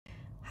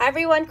Hi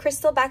everyone,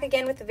 Crystal back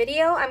again with a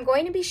video. I'm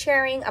going to be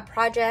sharing a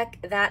project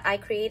that I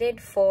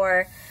created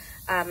for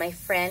my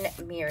friend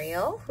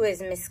Muriel, who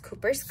is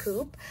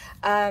Mscooperscoop.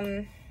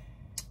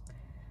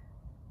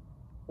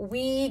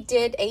 We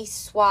did a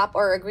swap,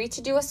 or agreed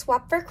to do a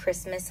swap for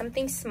Christmas,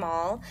 something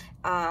small,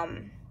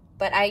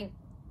 but I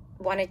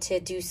wanted to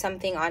do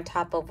something on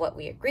top of what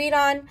we agreed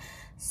on.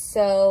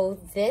 So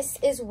this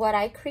is what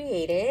I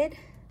created.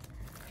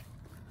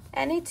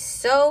 And it's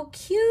so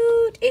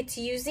cute. It's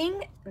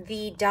using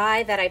the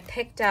die that I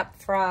picked up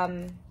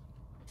from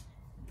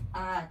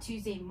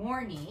Tuesday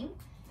morning.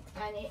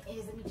 And it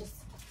is, let me just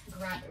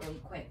grab it really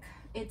quick.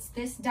 It's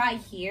this die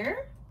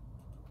here.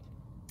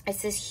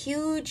 It's this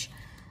huge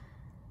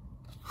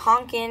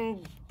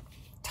honkin'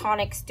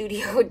 tonic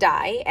studio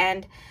die.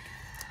 And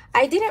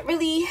I didn't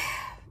really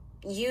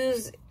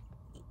use,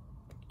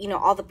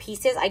 all the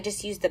pieces. I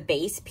just used the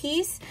base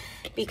piece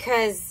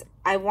because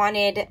I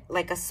wanted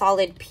like a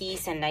solid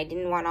piece and I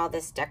didn't want all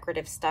this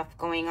decorative stuff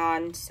going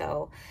on.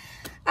 So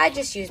I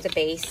just used the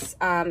base.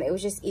 It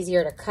was just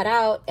easier to cut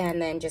out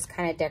and then just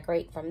kind of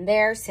decorate from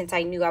there since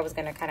I knew I was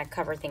going to kind of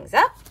cover things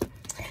up.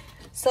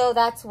 So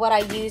that's what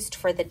I used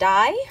for the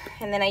die.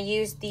 And then I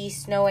used the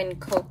Snow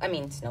and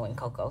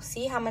Cocoa.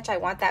 See how much I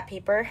want that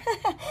paper?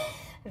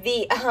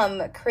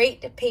 The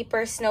Crate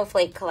Paper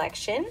Snowflake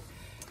collection.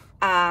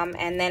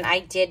 And then I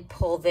did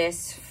pull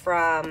this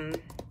from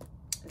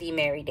the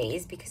Merry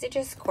Days because it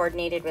just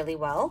coordinated really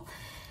well.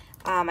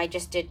 I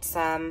just did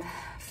some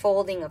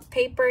folding of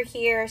paper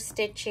here,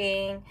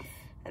 stitching,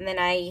 and then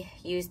I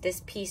used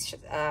this piece,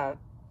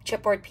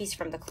 chipboard piece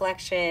from the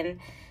collection.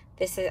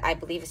 This is, I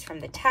believe, is from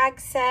the tag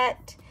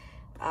set.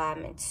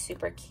 It's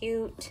super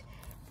cute,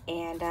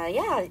 and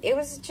yeah, it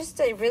was just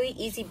a really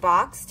easy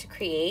box to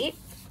create.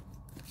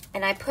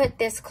 And I put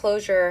this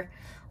closure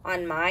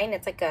on mine.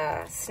 It's like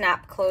a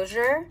snap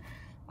closure.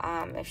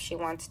 If she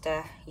wants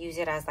to use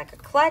it as like a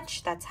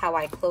clutch, that's how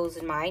I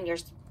close mine. I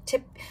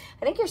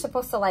think you're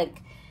supposed to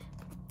like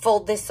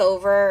fold this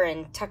over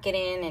and tuck it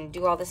in and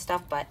do all this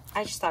stuff, but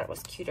I just thought it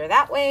was cuter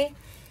that way.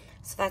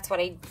 So that's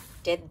what I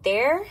did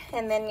there.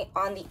 And then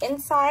on the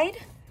inside,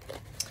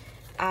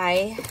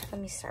 let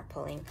me start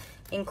pulling,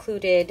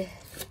 included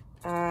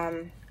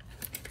some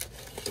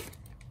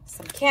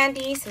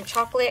candy, some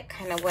chocolate,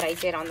 kind of what I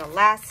did on the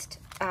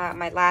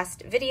my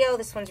last video.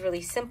 This one's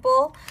really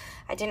simple.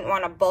 I didn't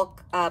want to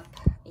bulk up,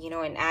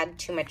 and add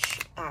too much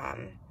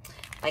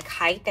like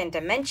height and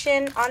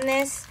dimension on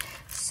this.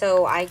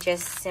 So I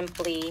just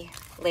simply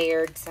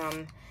layered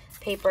some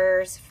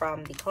papers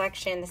from the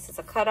collection. This is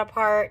a cut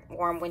apart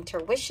Warm Winter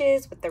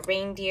Wishes with the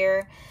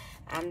reindeer.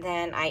 And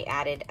then I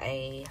added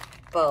a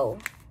bow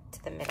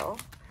to the middle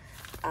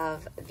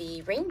of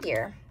the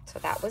reindeer. So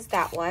that was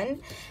that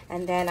one.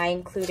 And then I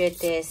included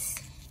this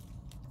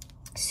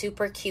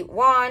super cute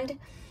wand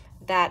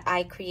that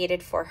I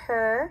created for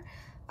her.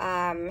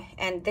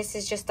 And this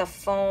is just a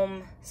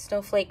foam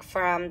snowflake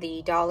from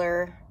the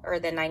 $1 or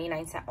the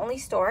 99-cent only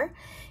store.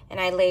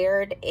 And I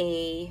layered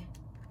a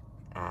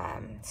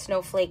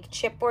snowflake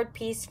chipboard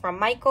piece from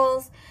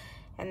Michael's.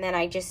 And then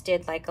I just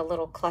did like a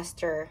little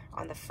cluster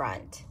on the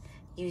front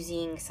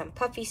using some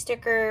puffy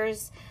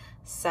stickers,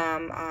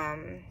 some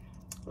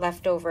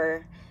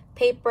leftover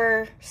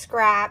paper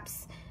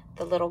scraps,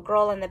 the little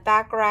girl in the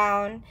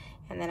background,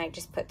 and then I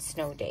just put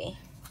Snow Day.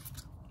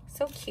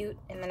 So cute.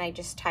 And then I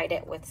just tied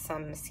it with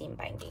some seam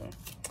binding.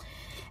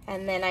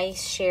 And then I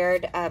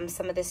shared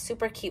some of this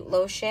super cute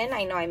lotion.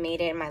 I know I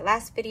made it in my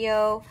last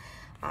video.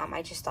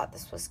 I just thought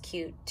this was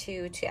cute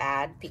too to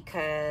add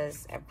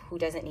because who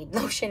doesn't need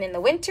lotion in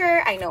the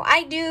winter? I know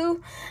I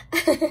do.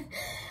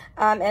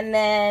 And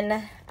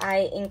then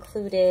I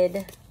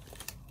included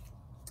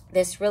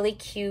this really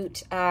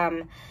cute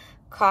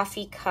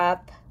coffee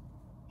cup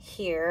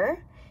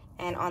here.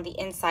 And on the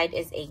inside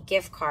is a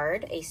gift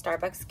card, a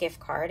Starbucks gift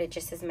card. It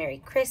just says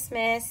Merry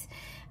Christmas.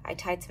 I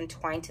tied some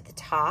twine to the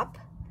top.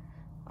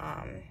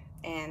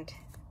 And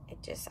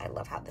I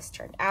love how this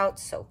turned out.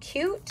 So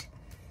cute.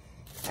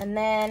 And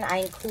then I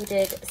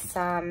included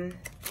some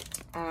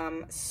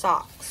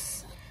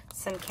socks,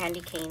 some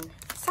candy cane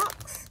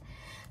socks.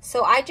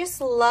 So I just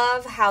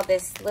love how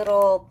this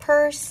little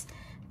purse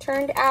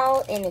turned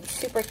out, and it's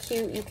super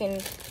cute. You can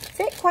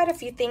fit quite a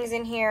few things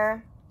in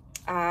here.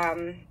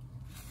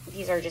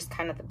 These are just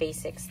kind of the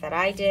basics that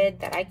I did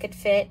that I could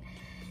fit.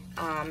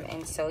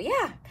 And so,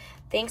 yeah,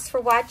 thanks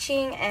for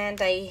watching. And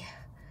I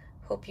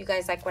hope you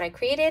guys like what I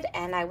created.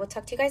 And I will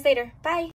talk to you guys later. Bye.